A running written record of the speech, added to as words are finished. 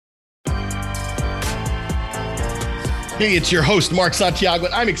Hey, it's your host, Mark Santiago,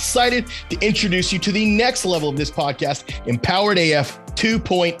 and I'm excited to introduce you to the next level of this podcast, Empowered AF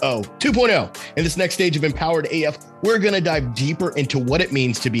 2.0. In this next stage of Empowered AF, we're going to dive deeper into what it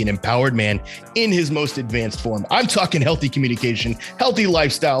means to be an empowered man in his most advanced form. I'm talking healthy communication, healthy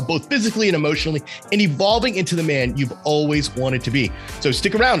lifestyle, both physically and emotionally, and evolving into the man you've always wanted to be. So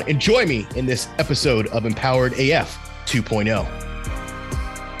stick around and join me in this episode of Empowered AF 2.0.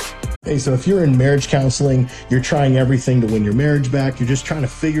 Hey, so if you're in marriage counseling, you're trying everything to win your marriage back, you're just trying to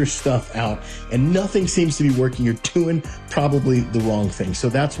figure stuff out and nothing seems to be working, you're doing probably the wrong thing. So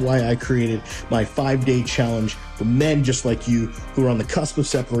that's why I created my 5-day challenge for men just like you who are on the cusp of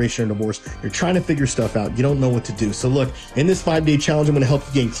separation or divorce. You're trying to figure stuff out. You don't know what to do. So look, in this 5-day challenge, I'm going to help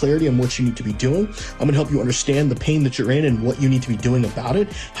you gain clarity on what you need to be doing. I'm going to help you understand the pain that you're in and what you need to be doing about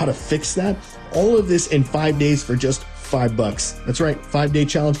it, how to fix that. All of this in 5 days for just $5. That's right. 5-day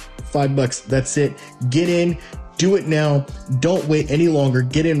challenge, $5. That's it. Get in, do it now. Don't wait any longer.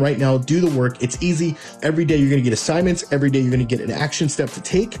 Get in right now. Do the work. It's easy. Every day you're going to get assignments. Every day you're going to get an action step to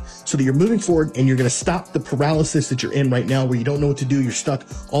take so that you're moving forward and you're going to stop the paralysis that you're in right now where you don't know what to do. You're stuck,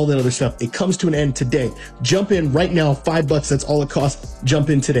 all that other stuff. It comes to an end today. Jump in right now. $5. That's all it costs. Jump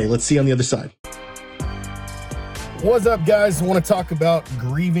in today. Let's see you on the other side. What's up, guys? I want to talk about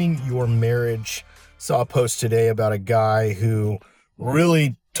grieving your marriage. Saw a post today about a guy who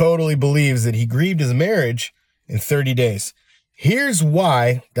really totally believes that he grieved his marriage in 30 days. Here's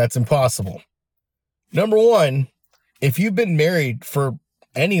why that's impossible. Number one, if you've been married for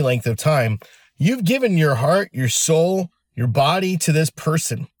any length of time, you've given your heart, your soul, your body to this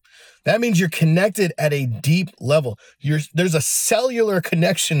person. That means you're connected at a deep level. There's a cellular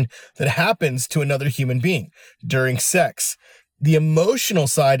connection that happens to another human being during sex. The emotional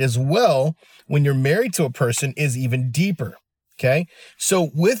side as well, when you're married to a person, is even deeper, okay?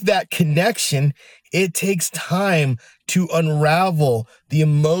 So with that connection, it takes time to unravel the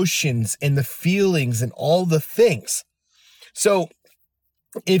emotions and the feelings and all the things. So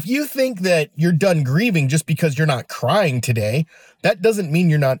if you think that you're done grieving just because you're not crying today, that doesn't mean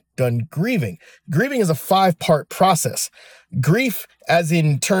you're not done grieving. Grieving is a 5-part process. Grief, as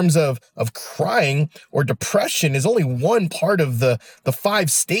in terms of crying or depression, is only one part of the 5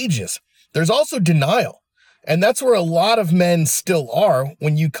 stages. There's also denial. And that's where a lot of men still are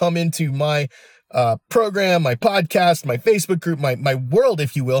when you come into my program, my podcast, my Facebook group, my world,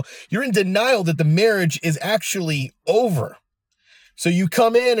 if you will. You're in denial that the marriage is actually over. So you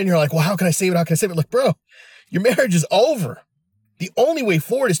come in and you're like, well, how can I save it? How can I save it? Look, bro, your marriage is over. The only way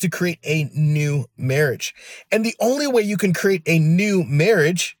forward is to create a new marriage. And the only way you can create a new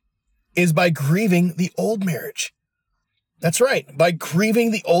marriage is by grieving the old marriage. That's right, by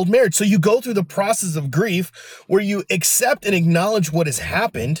grieving the old marriage. So you go through the process of grief where you accept and acknowledge what has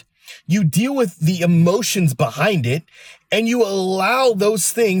happened, you deal with the emotions behind it, and you allow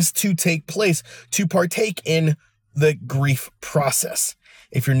those things to take place, to partake in the grief process.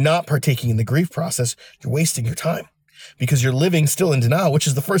 If you're not partaking in the grief process, you're wasting your time because you're living still in denial, which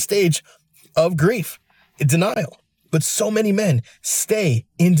is the first stage of grief, denial. But so many men stay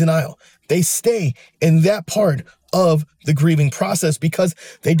in denial. They stay in that part of the grieving process because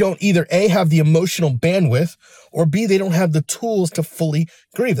they don't either A, have the emotional bandwidth, or B, they don't have the tools to fully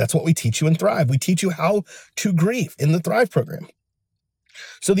grieve. That's what we teach you in Thrive. We teach you how to grieve in the Thrive program.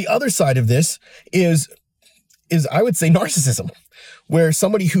 So the other side of this is I would say narcissism, where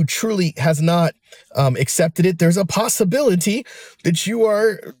somebody who truly has not accepted it, there's a possibility that you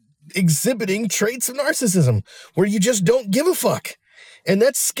are exhibiting traits of narcissism where you just don't give a fuck. And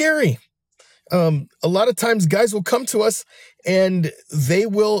that's scary. A lot of times guys will come to us and they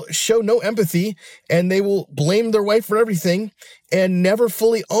will show no empathy and they will blame their wife for everything and never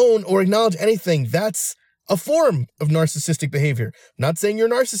fully own or acknowledge anything. That's a form of narcissistic behavior. I'm not saying you're a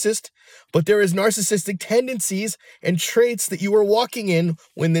narcissist, but there is narcissistic tendencies and traits that you are walking in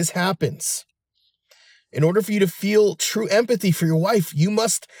when this happens. In order for you to feel true empathy for your wife, you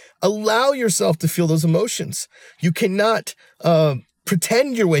must allow yourself to feel those emotions. You cannot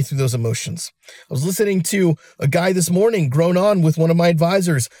pretend your way through those emotions. I was listening to a guy this morning, grown on with one of my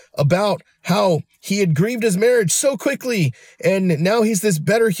advisors, about how he had grieved his marriage so quickly and now he's this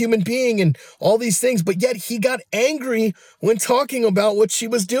better human being and all these things, but yet he got angry when talking about what she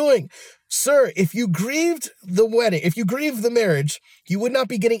was doing. Sir, if you grieved the wedding, if you grieved the marriage, you would not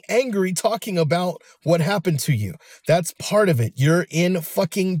be getting angry talking about what happened to you. That's part of it. You're in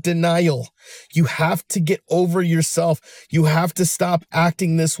fucking denial. You have to get over yourself. You have to stop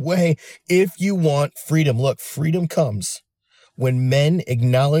acting this way if you want freedom. Look, freedom comes when men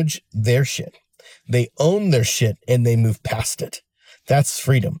acknowledge their shit. They own their shit and they move past it. That's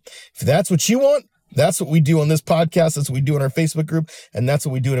freedom. If that's what you want, That's what we do on this podcast. That's what we do in our Facebook group. And that's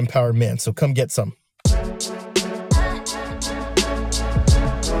what we do at Empowered Man. So come get some.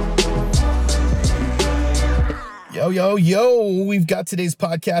 Yo, we've got today's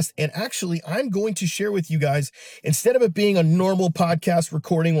podcast. And actually, I'm going to share with you guys, instead of it being a normal podcast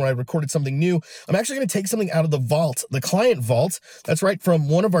recording where I recorded something new, I'm actually going to take something out of the vault, the client vault. That's right, from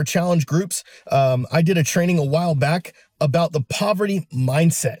one of our challenge groups. I did a training a while back about the poverty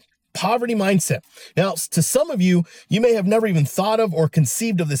mindset. Poverty mindset. Now, to some of you, you may have never even thought of or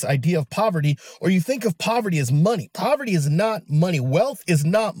conceived of this idea of poverty, or you think of poverty as money. Poverty is not money. Wealth is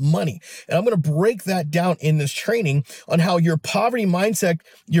not money. And I'm going to break that down in this training on how your poverty mindset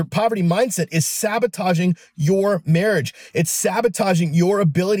is sabotaging your marriage. It's sabotaging your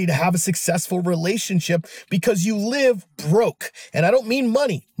ability to have a successful relationship because you live broke. And I don't mean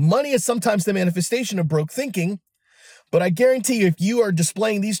money. Money is sometimes the manifestation of broke thinking. But I guarantee you, if you are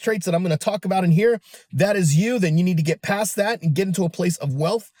displaying these traits that I'm going to talk about in here, that is you, then you need to get past that and get into a place of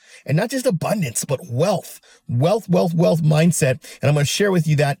wealth, and not just abundance, but wealth mindset. And I'm going to share with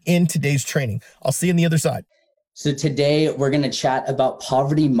you that in today's training. I'll see you on the other side. So today we're going to chat about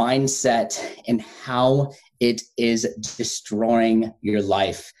poverty mindset and how it is destroying your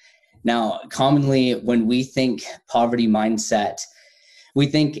life. Now, commonly when we think poverty mindset, we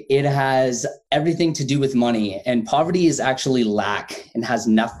think it has everything to do with money, and poverty is actually lack and has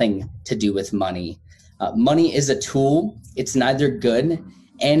nothing to do with money. Money is a tool. It's neither good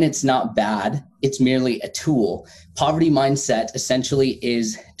and it's not bad. It's merely a tool. Poverty mindset essentially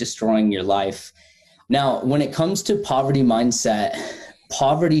is destroying your life. Now, when it comes to poverty mindset,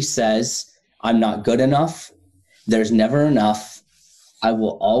 poverty says, I'm not good enough. There's never enough. I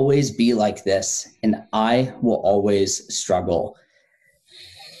will always be like this, and I will always struggle.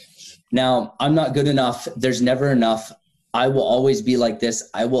 Now, I'm not good enough. There's never enough. I will always be like this.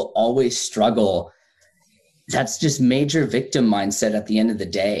 I will always struggle. That's just major victim mindset at the end of the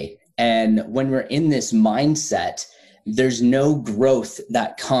day. And when we're in this mindset, there's no growth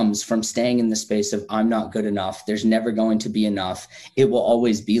that comes from staying in the space of I'm not good enough. There's never going to be enough. It will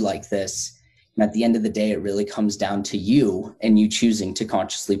always be like this. And at the end of the day, it really comes down to you and you choosing to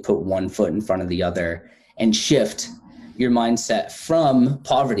consciously put one foot in front of the other and shift your mindset from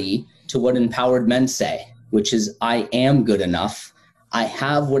poverty to what empowered men say, which is I am good enough. I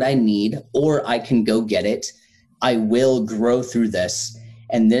have what I need, or I can go get it. I will grow through this.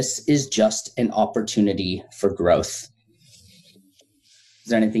 And this is just an opportunity for growth. Is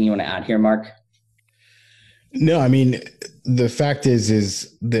there anything you want to add here, Mark? No, I mean, the fact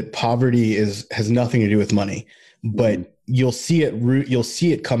is that poverty has nothing to do with money, but you'll see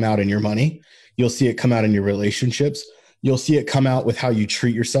it come out in your money. You'll see it come out in your relationships. You'll see it come out with how you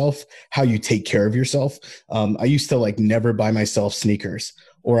treat yourself, how you take care of yourself. I used to never buy myself sneakers,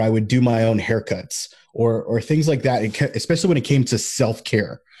 or I would do my own haircuts or things like that, especially when it came to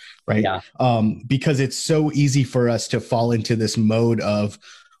self-care, right? Yeah. Because it's so easy for us to fall into this mode of,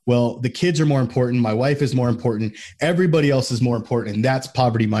 well, the kids are more important. My wife is more important. Everybody else is more important. And that's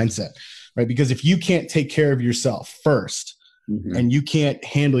poverty mindset, right? Because if you can't take care of yourself first, and you can't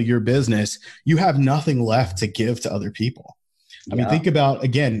handle your business, you have nothing left to give to other people. I mean, think about,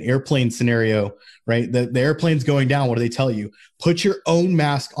 again, airplane scenario, right? The airplane's going down. What do they tell you? Put your own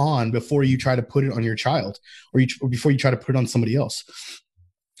mask on before you try to put it on your child or before you try to put it on somebody else.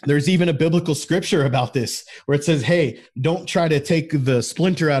 There's even a biblical scripture about this where it says, hey, don't try to take the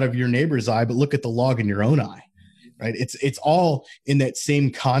splinter out of your neighbor's eye, but look at the log in your own eye, right? It's all in that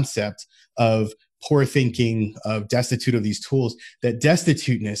same concept of poor thinking, of destitute of these tools, that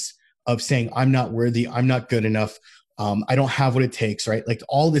destituteness of saying, I'm not worthy, I'm not good enough, I don't have what it takes, right?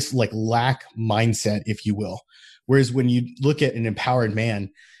 All this lack mindset, if you will. Whereas when you look at an empowered man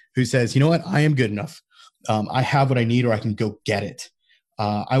who says, you know what, I am good enough. I have what I need, or I can go get it.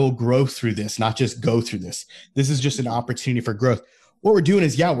 I will grow through this, not just go through this. This is just an opportunity for growth. What we're doing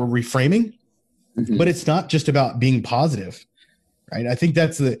is, we're reframing, but it's not just about being positive. Right. I think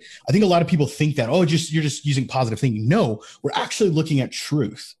a lot of people think that, you're just using positive thinking. No, we're actually looking at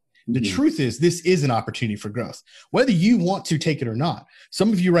truth. The truth is this is an opportunity for growth, whether you want to take it or not.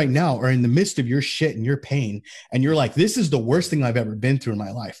 Some of you right now are in the midst of your shit and your pain, and you're like, this is the worst thing I've ever been through in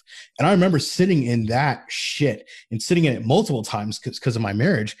my life. And I remember sitting in that shit and sitting in it multiple times because of my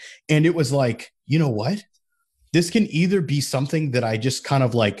marriage. And it was like, you know what? This can either be something that I just kind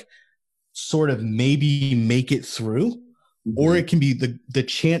of sort of maybe make it through, or it can be the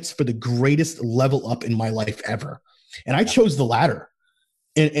chance for the greatest level up in my life ever. And I chose the latter.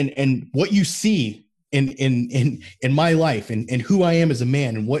 And what you see in my life and who I am as a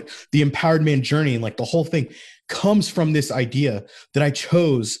man and what the empowered man journey and the whole thing comes from this idea that I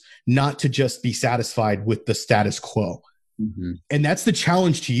chose not to just be satisfied with the status quo. Mm-hmm. And that's the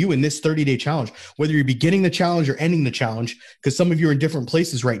challenge to you in this 30-day challenge, whether you're beginning the challenge or ending the challenge, because some of you are in different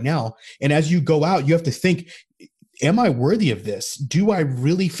places right now. And as you go out, you have to think, am I worthy of this? Do I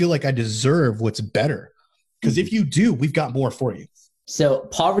really feel like I deserve what's better? Because if you do, we've got more for you. So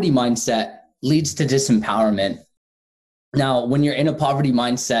poverty mindset leads to disempowerment. Now, when you're in a poverty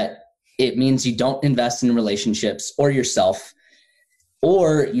mindset, it means you don't invest in relationships or yourself,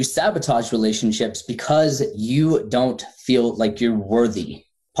 or you sabotage relationships because you don't feel like you're worthy.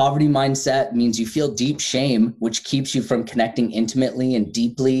 Poverty mindset means you feel deep shame, which keeps you from connecting intimately and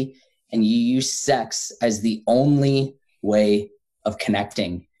deeply, and you use sex as the only way of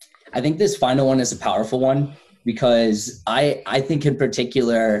connecting. I think this final one is a powerful one because I think in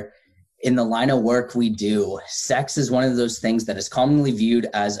particular, in the line of work we do, sex is one of those things that is commonly viewed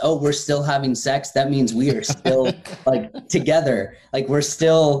as, oh, we're still having sex. That means we are still like together, like we're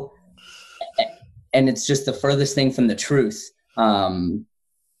still, and it's just the furthest thing from the truth.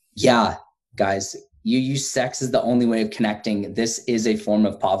 Yeah, guys, you use sex as the only way of connecting. This is a form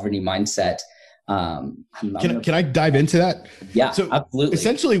of poverty mindset. Can I dive into that? Yeah, so absolutely.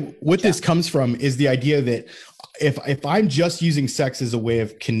 Essentially what this comes from is the idea that if I'm just using sex as a way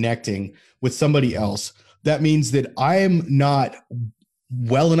of connecting with somebody else, that means that I am not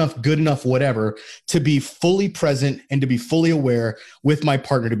well enough, good enough, whatever, to be fully present and to be fully aware with my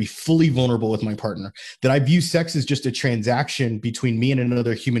partner, to be fully vulnerable with my partner. That I view sex as just a transaction between me and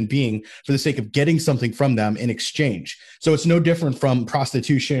another human being for the sake of getting something from them in exchange. So it's no different from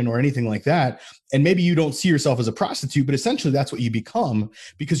prostitution or anything like that. And maybe you don't see yourself as a prostitute, but essentially that's what you become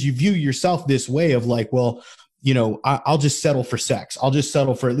because you view yourself this way of like, well, you know, I'll just settle for sex. I'll just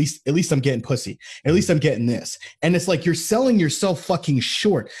settle for at least I'm getting pussy. At least I'm getting this. And it's like you're selling yourself fucking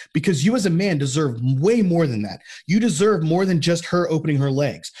short because you as a man deserve way more than that. You deserve more than just her opening her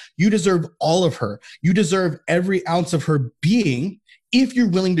legs. You deserve all of her. You deserve every ounce of her being if you're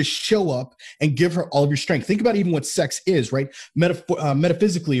willing to show up and give her all of your strength. Think about even what sex is, right?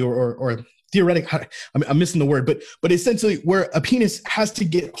 Metaphysically or theoretic, I'm missing the word, but essentially where a penis has to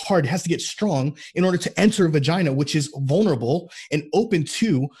get hard, has to get strong in order to enter a vagina, which is vulnerable and open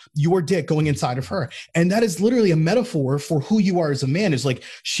to your dick going inside of her. And that is literally a metaphor for who you are as a man. Is like,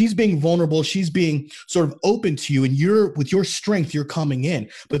 she's being vulnerable. She's being sort of open to you, and you're with your strength, you're coming in.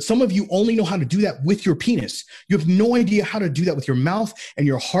 But some of you only know how to do that with your penis. You have no idea how to do that with your mouth and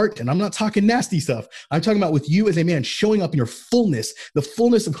your heart. And I'm not talking nasty stuff. I'm talking about with you as a man showing up in your fullness, the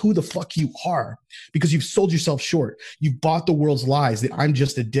fullness of who the fuck you are, because you've sold yourself short. You've bought the world's lies that I'm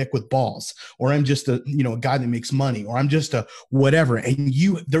just a dick with balls, or I'm just a guy that makes money, or I'm just a whatever. And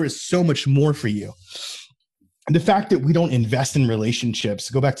there is so much more for you. And the fact that we don't invest in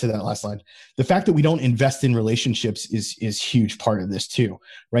relationships, go back to that last slide. The fact that we don't invest in relationships is huge part of this too,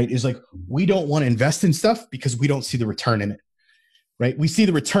 right? Is like, we don't want to invest in stuff because we don't see the return in it, right? We see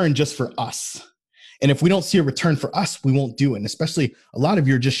the return just for us. And if we don't see a return for us, we won't do it. And especially a lot of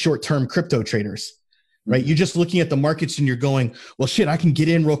you are just short-term crypto traders, right? You're just looking at the markets and you're going, well, shit, I can get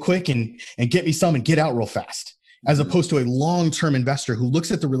in real quick and get me some and get out real fast. As opposed to a long-term investor who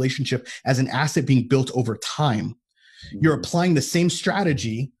looks at the relationship as an asset being built over time. You're applying the same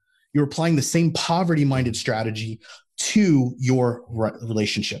strategy. You're applying the same poverty-minded strategy to your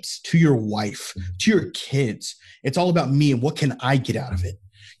relationships, to your wife, to your kids. It's all about me and what can I get out of it?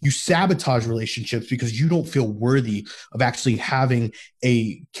 You sabotage relationships because you don't feel worthy of actually having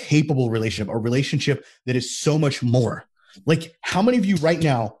a capable relationship, a relationship that is so much more. Like, how many of you right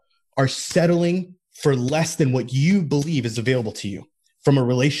now are settling for less than what you believe is available to you from a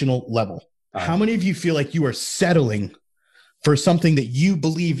relational level? How many of you feel like you are settling for something that you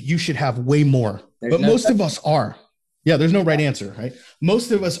believe you should have way more? But most of us are. Yeah, there's no right answer, right?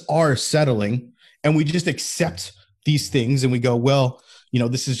 Most of us are settling, and we just accept these things and we go, well,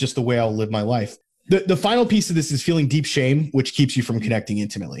 this is just the way I'll live my life. The final piece of this is feeling deep shame, which keeps you from connecting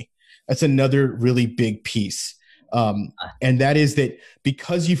intimately. That's another really big piece. And that is that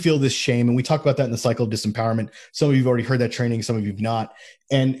because you feel this shame, and we talk about that in the cycle of disempowerment. Some of you have already heard that training, some of you have not.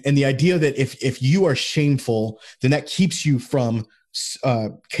 And the idea that if you are shameful, then that keeps you from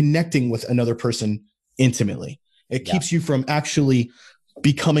connecting with another person intimately. It keeps you from actually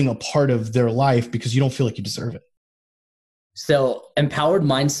becoming a part of their life because you don't feel like you deserve it. So empowered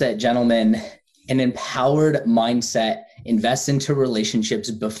mindset, gentlemen, an empowered mindset invests into relationships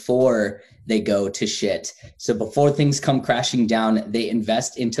before they go to shit. So before things come crashing down, they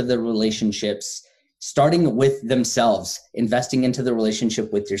invest into the relationships, starting with themselves, investing into the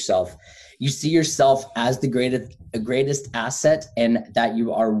relationship with yourself. You see yourself as the greatest asset and that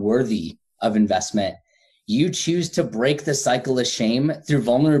you are worthy of investment. You choose to break the cycle of shame through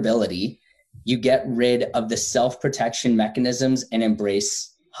vulnerability. You get rid of the self-protection mechanisms and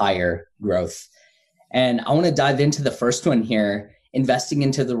embrace higher growth. And I want to dive into the first one here, investing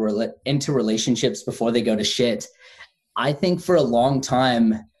into relationships before they go to shit. I think for a long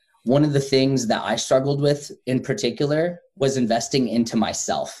time, one of the things that I struggled with in particular was investing into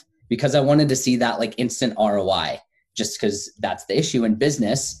myself, because I wanted to see that like instant ROI, just because that's the issue in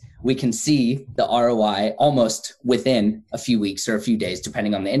business. We can see the ROI almost within a few weeks or a few days,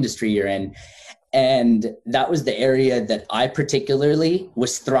 depending on the industry you're in. And that was the area that I particularly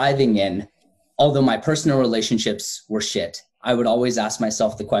was thriving in. Although my personal relationships were shit, I would always ask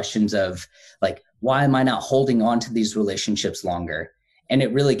myself the questions of like, why am I not holding on to these relationships longer? And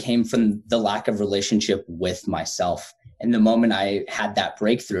it really came from the lack of relationship with myself. And the moment I had that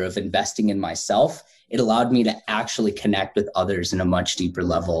breakthrough of investing in myself, it allowed me to actually connect with others in a much deeper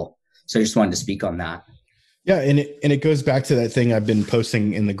level. So I just wanted to speak on that. Yeah. And it goes back to that thing I've been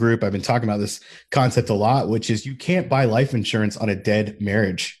posting in the group. I've been talking about this concept a lot, which is you can't buy life insurance on a dead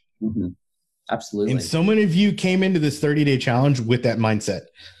marriage. Mm-hmm. Absolutely. And so many of you came into this 30-day challenge with that mindset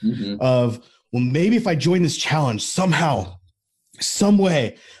of, well, maybe if I join this challenge somehow, some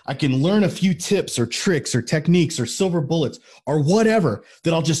way I can learn a few tips or tricks or techniques or silver bullets or whatever,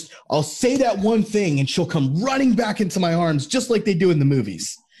 that I'll say that one thing and she'll come running back into my arms just like they do in the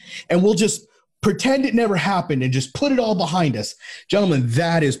movies. And we'll just pretend it never happened and just put it all behind us. Gentlemen,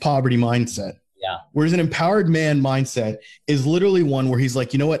 that is poverty mindset. Yeah. Whereas an empowered man mindset is literally one where he's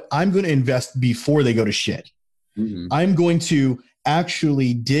like, you know what? I'm going to invest before they go to shit. Mm-hmm. I'm going to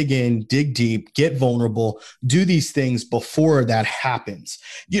actually dig in, dig deep, get vulnerable, do these things before that happens.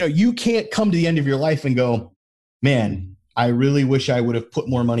 You know, you can't come to the end of your life and go, man, I really wish I would have put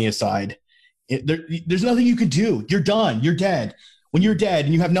more money aside. There's nothing you can do. You're done. You're dead. When you're dead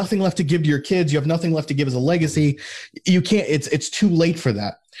and you have nothing left to give to your kids, you have nothing left to give as a legacy. You can't, it's too late for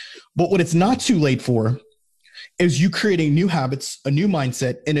that. But what it's not too late for is you creating new habits, a new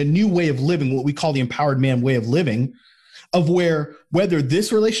mindset, and a new way of living, what we call the empowered man way of living, of where whether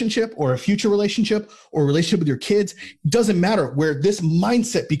this relationship or a future relationship or a relationship with your kids, doesn't matter, where this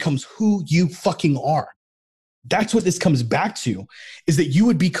mindset becomes who you fucking are. That's what this comes back to, is that you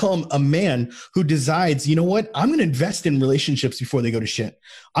would become a man who decides, you know what, I'm going to invest in relationships before they go to shit.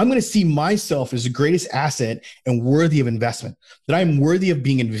 I'm going to see myself as the greatest asset and worthy of investment, that I'm worthy of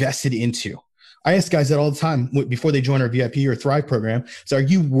being invested into. I ask guys that all the time before they join our VIP or Thrive program. So are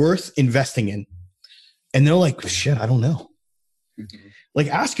you worth investing in? And they're like, shit, I don't know. Mm-hmm. Like,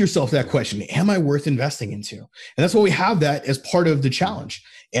 ask yourself that question. Am I worth investing into? And that's why we have that as part of the challenge.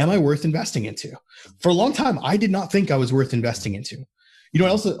 Am I worth investing into? For a long time, I did not think I was worth investing into. You know,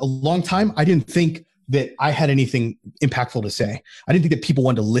 also a long time, I didn't think that I had anything impactful to say. I didn't think that people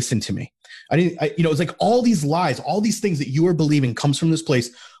wanted to listen to me. It's like all these lies, all these things that you are believing comes from this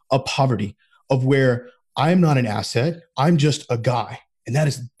place of poverty, of where I'm not an asset. I'm just a guy. And that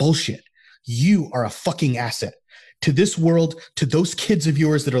is bullshit. You are a fucking asset to this world, to those kids of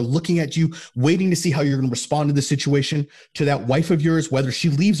yours that are looking at you, waiting to see how you're going to respond to the situation, to that wife of yours, whether she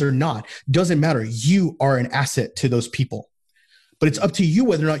leaves or not, doesn't matter. You are an asset to those people. But it's up to you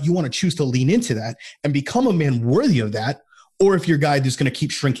whether or not you want to choose to lean into that and become a man worthy of that, or if you're a guy who's going to keep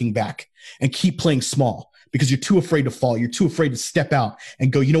shrinking back and keep playing small because you're too afraid to fall. You're too afraid to step out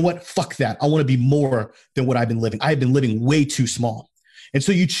and go, you know what? Fuck that. I want to be more than what I've been living. I've been living way too small. And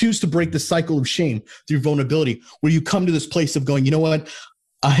so you choose to break the cycle of shame through vulnerability, where you come to this place of going, you know what?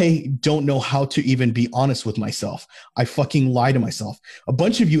 I don't know how to even be honest with myself. I fucking lie to myself. A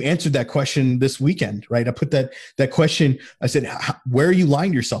bunch of you answered that question this weekend, right? I put that question, I said, where are you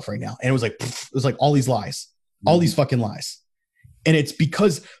lying to yourself right now? And it was like all these lies, all these fucking lies. And it's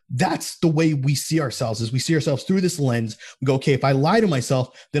because that's the way we see ourselves, is we see ourselves through this lens. We go, okay, if I lie to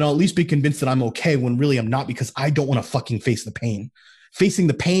myself, then I'll at least be convinced that I'm okay, when really I'm not, because I don't want to fucking face the pain. Facing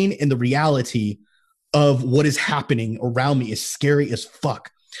the pain and the reality of what is happening around me is scary as fuck.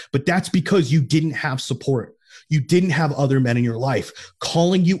 But that's because you didn't have support. You didn't have other men in your life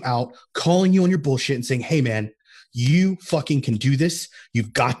calling you out, calling you on your bullshit and saying, hey man, you fucking can do this.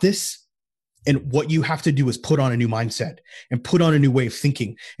 You've got this. And what you have to do is put on a new mindset and put on a new way of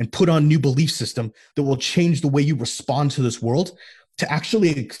thinking and put on a new belief system that will change the way you respond to this world to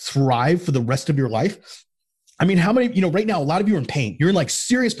actually thrive for the rest of your life. I mean, how many, right now, a lot of you are in pain. You're in like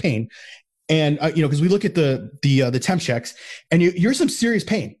serious pain. And, because we look at the temp checks and you're in some serious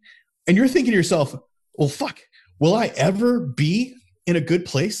pain and you're thinking to yourself, well, fuck, will I ever be in a good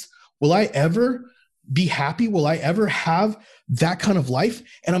place? Will I ever be happy? Will I ever have that kind of life?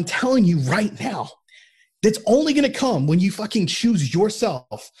 And I'm telling you right now, That's only going to come when you fucking choose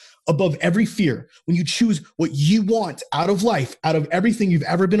yourself above every fear, when you choose what you want out of life, out of everything you've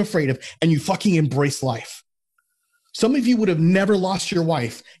ever been afraid of, and you fucking embrace life. Some of you would have never lost your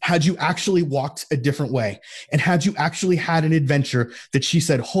wife had you actually walked a different way and had you actually had an adventure that she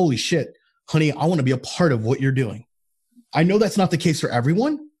said, holy shit, honey, I want to be a part of what you're doing. I know that's not the case for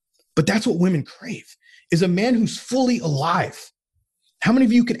everyone, but that's what women crave, is a man who's fully alive. How many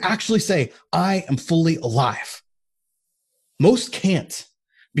of you can actually say, I am fully alive? Most can't,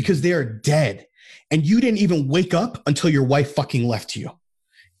 because they are dead. And you didn't even wake up until your wife fucking left you.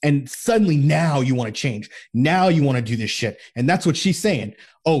 And suddenly now you want to change. Now you want to do this shit. And that's what she's saying.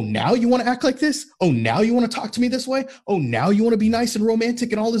 Oh, now you want to act like this? Oh, now you want to talk to me this way? Oh, now you want to be nice and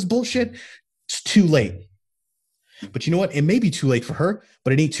romantic and all this bullshit? It's too late. But you know what? It may be too late for her,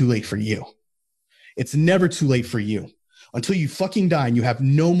 but it ain't too late for you. It's never too late for you. Until you fucking die and you have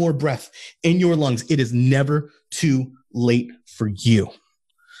no more breath in your lungs, it is never too late for you.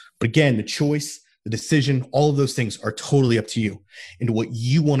 But again, the choice, the decision, all of those things are totally up to you and what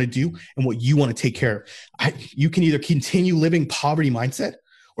you want to do and what you want to take care of. You can either continue living poverty mindset,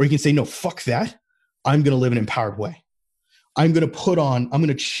 or you can say, no, fuck that. I'm going to live an empowered way. I'm going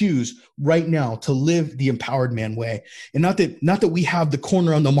to choose right now to live the empowered man way. And not that we have the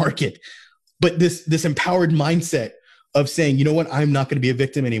corner on the market, but this empowered mindset of saying, you know what, I'm not going to be a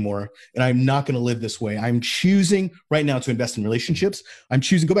victim anymore, and I'm not going to live this way. I'm choosing right now to invest in relationships.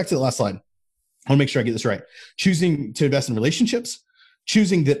 Go back to the last slide. I want to make sure I get this right. Choosing to invest in relationships,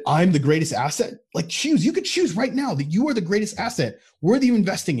 choosing that I'm the greatest asset. You could choose right now that you are the greatest asset worthy of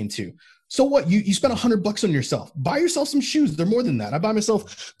investing into. So what? You spent $100 on yourself. Buy yourself some shoes. They're more than that. I buy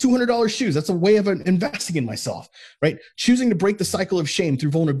myself $200 shoes. That's a way of investing in myself, right? Choosing to break the cycle of shame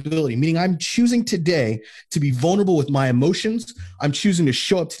through vulnerability, meaning I'm choosing today to be vulnerable with my emotions. I'm choosing to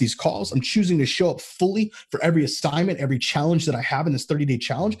show up to these calls. I'm choosing to show up fully for every assignment, every challenge that I have in this 30-day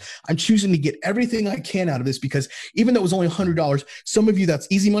challenge. I'm choosing to get everything I can out of this, because even though it was only $100, some of you that's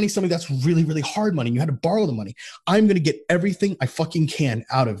easy money, some of you that's really, really hard money. You had to borrow the money. I'm going to get everything I fucking can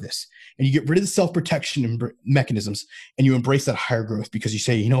out of this. And you get rid of the self-protection mechanisms and you embrace that higher growth, because you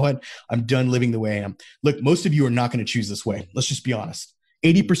say, you know what? I'm done living the way I am. Look, most of you are not going to choose this way. Let's just be honest.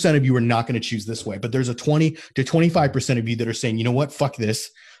 80% of you are not going to choose this way, but there's a 20 to 25% of you that are saying, you know what? Fuck this.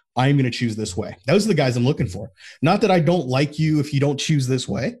 I'm going to choose this way. Those are the guys I'm looking for. Not that I don't like you if you don't choose this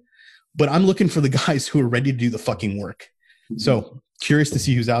way, but I'm looking for the guys who are ready to do the fucking work. So curious to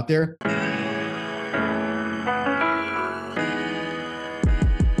see who's out there.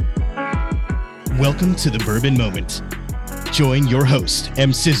 Welcome to the Bourbon Moment. Join your host,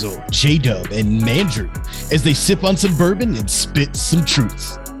 M Sizzle, J Dub, and Mandrew as they sip on some bourbon and spit some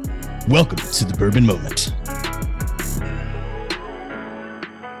truth. Welcome to the Bourbon Moment.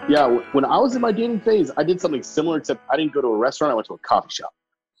 Yeah, when I was in my dating phase, I did something similar, except I didn't go to a restaurant. I went to a coffee shop.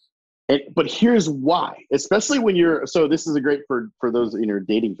 But here's why, especially when so this is a great for those in your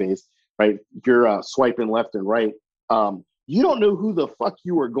dating phase, right? If you're swiping left and right, you don't know who the fuck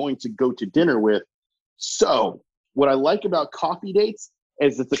you are going to go to dinner with. So what I like about coffee dates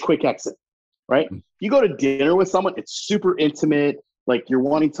is it's a quick exit, right? You go to dinner with someone, it's super intimate. Like, you're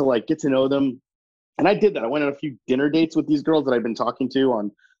wanting to get to know them. And I did that. I went on a few dinner dates with these girls that I've been talking to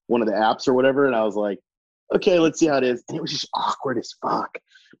on one of the apps or whatever. And I was like, okay, let's see how it is. And it was just awkward as fuck,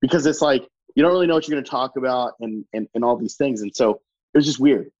 because it's like, you don't really know what you're going to talk about and all these things. And so it was just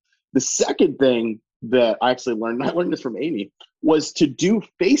weird. The second thing that I actually learned, and I learned this from Amy, was to do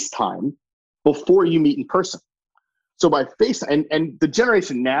FaceTime before you meet in person. So by FaceTime, and the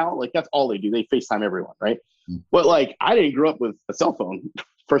generation now, that's all they do. They FaceTime everyone, right? But I didn't grow up with a cell phone.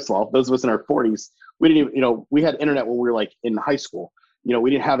 First of all, those of us in our 40s, we didn't even, we had internet when we were in high school. We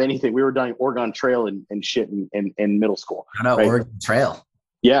didn't have anything. We were doing Oregon Trail and shit in middle school. I know, right? Oregon Trail.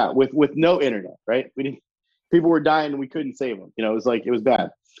 Yeah, with no internet, right? People were dying and we couldn't save them. It was bad.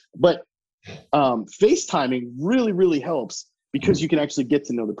 But FaceTiming really, really helps, because you can actually get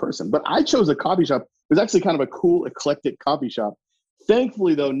to know the person. But I chose a coffee shop. It was actually kind of a cool, eclectic coffee shop.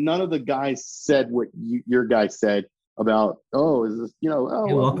 Thankfully, though, none of the guys said what your guy said about, oh, is this, hey,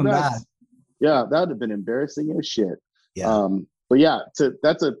 welcome back. Yeah, that would have been embarrassing as shit. Yeah. But yeah,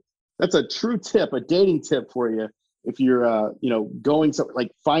 that's a true tip, a dating tip for you. If you're, going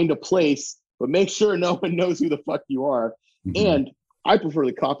find a place, but make sure no one knows who the fuck you are. Mm-hmm. And I prefer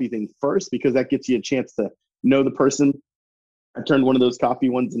the coffee thing first, because that gets you a chance to know the person. I turned one of those coffee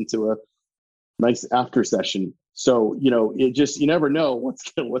ones into a nice after session. So, it just, you never know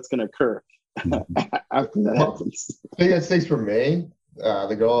what's going to occur after that happens. Biggest things for me,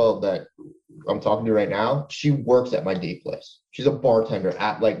 the girl that I'm talking to right now, she works at my date place. She's a bartender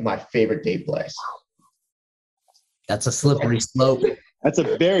at my favorite date place. That's a slippery slope. That's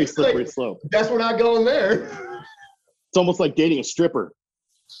a very slippery slope. Guess we're not going there. It's almost like dating a stripper.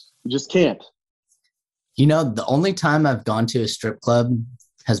 You just can't. You know, the only time I've gone to a strip club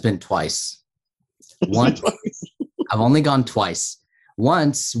has been twice. Once, I've only gone twice.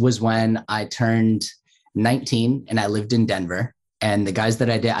 Once was when I turned 19 and I lived in Denver. And the guys that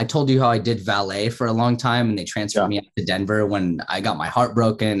I told you how I did valet for a long time, and they transferred me up to Denver when I got my heart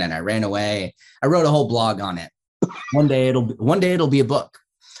broken and I ran away. I wrote a whole blog on it. One day it'll be a book.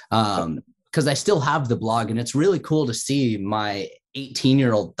 Because I still have the blog, and it's really cool to see my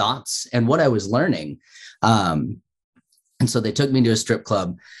 18-year-old thoughts and what I was learning. And so they took me to a strip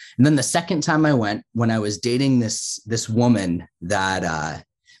club. And then the second time I went, when I was dating this woman that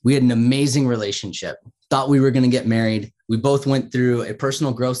we had an amazing relationship, thought we were going to get married. We both went through a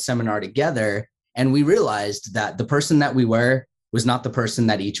personal growth seminar together, and we realized that the person that we were was not the person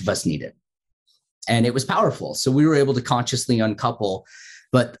that each of us needed. And it was powerful. So we were able to consciously uncouple.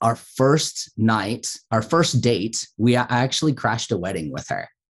 But our first night, our first date, I actually crashed a wedding with her.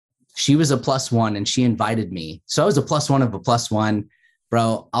 She was a +1 and she invited me. So I was a +1 of a +1.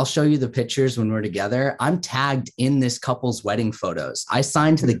 Bro, I'll show you the pictures when we're together. I'm tagged in this couple's wedding photos. I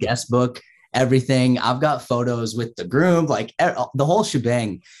signed to the guest book, everything. I've got photos with the groom, like the whole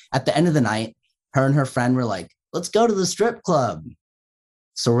shebang. At the end of the night, her and her friend were like, let's go to the strip club.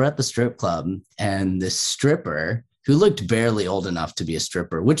 So we're at the strip club, and this stripper who looked barely old enough to be a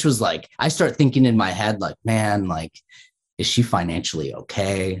stripper, which was like, I start thinking in my head, like, man, like, is she financially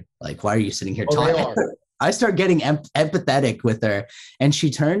okay? Like, why are you sitting here talking? I start getting empathetic with her, and she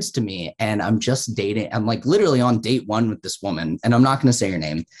turns to me, and I'm just dating. I'm like literally on date 1 with this woman, and I'm not going to say her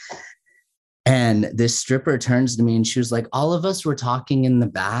name. And this stripper turns to me and she was like, all of us were talking in the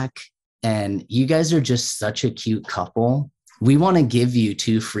back, and you guys are just such a cute couple. We want to give you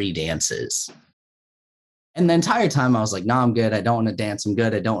 2 free dances. And the entire time I was like, no, I'm good. I don't want to dance. I'm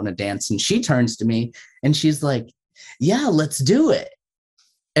good. I don't want to dance. And she turns to me and she's like, yeah, let's do it.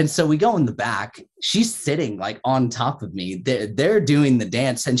 And so we go in the back. She's sitting like on top of me. They're doing the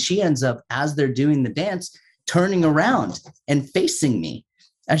dance. And she ends up, as they're doing the dance, turning around and facing me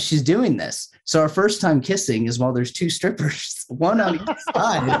as she's doing this. So our first time kissing is while there's 2 strippers, one on each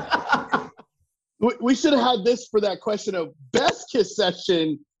side. We should have had this for that question of best kiss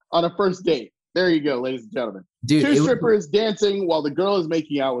session on a first date. There you go, ladies and gentlemen. Dude, 2 strippers dancing while the girl is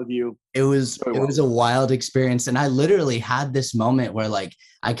making out with you. It was a wild experience. And I literally had this moment where like,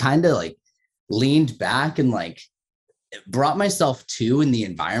 I kind of like leaned back and like brought myself to in the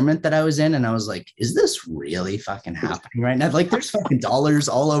environment that I was in. And I was like, is this really fucking happening right now? Like there's fucking dollars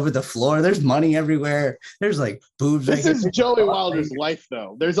all over the floor. There's money everywhere. There's like boobs. This is Joey Wilder's life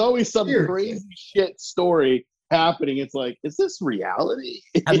though. There's always some crazy shit story happening. It's like, is this reality?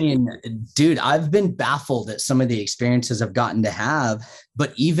 I mean, dude, I've been baffled at some of the experiences I've gotten to have,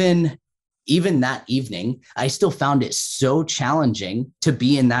 but even that evening, I still found it so challenging to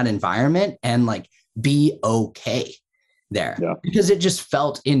be in that environment and like be okay there because it just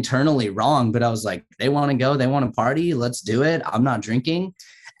felt internally wrong. But I was like, they want to go, they want to party, let's do it. I'm not drinking.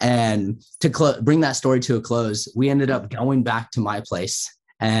 And to bring that story to a close, we ended up going back to my place,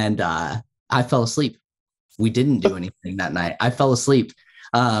 and I fell asleep. We didn't do anything that night. I fell asleep.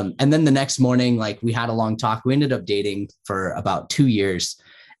 And then the next morning, like we had a long talk. We ended up dating for about 2 years,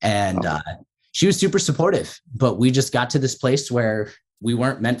 and she was super supportive, but we just got to this place where we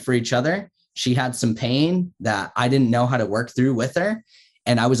weren't meant for each other. She had some pain that I didn't know how to work through with her.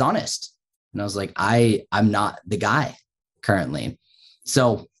 And I was honest. And I was like, I'm not the guy currently.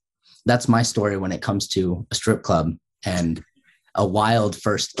 So that's my story when it comes to a strip club and a wild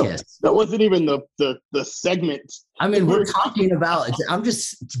first kiss. That wasn't even the segment. I mean, we're talking about, I'm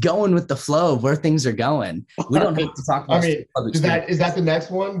just going with the flow of where things are going. We don't have to talk about. I mean, is that the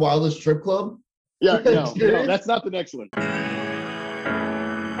next one? Wildest Strip Club? Yeah, no, that's not the next one.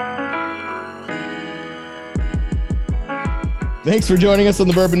 Thanks for joining us on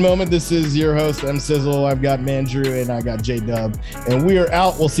the Bourbon Moment. This is your host, M. Sizzle. I've got Mandrew and I got J Dub, and we are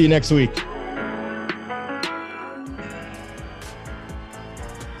out. We'll see you next week.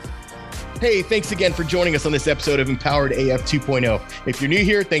 Hey, thanks again for joining us on this episode of Empowered AF 2.0. If you're new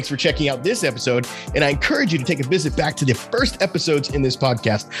here, thanks for checking out this episode. And I encourage you to take a visit back to the first episodes in this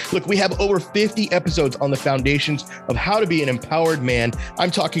podcast. Look, we have over 50 episodes on the foundations of how to be an empowered man.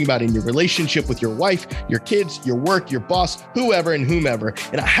 I'm talking about in your relationship with your wife, your kids, your work, your boss, whoever and whomever.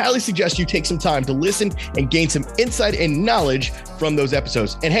 And I highly suggest you take some time to listen and gain some insight and knowledge from those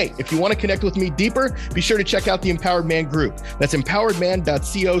episodes. And hey, if you want to connect with me deeper, be sure to check out the Empowered Man group. That's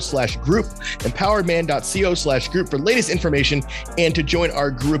empoweredman.co/group. empoweredman.co/group for latest information and to join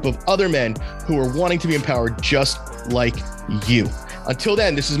our group of other men who are wanting to be empowered just like you. Until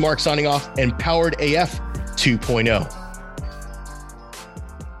then, this is Mark signing off, Empowered AF 2.0.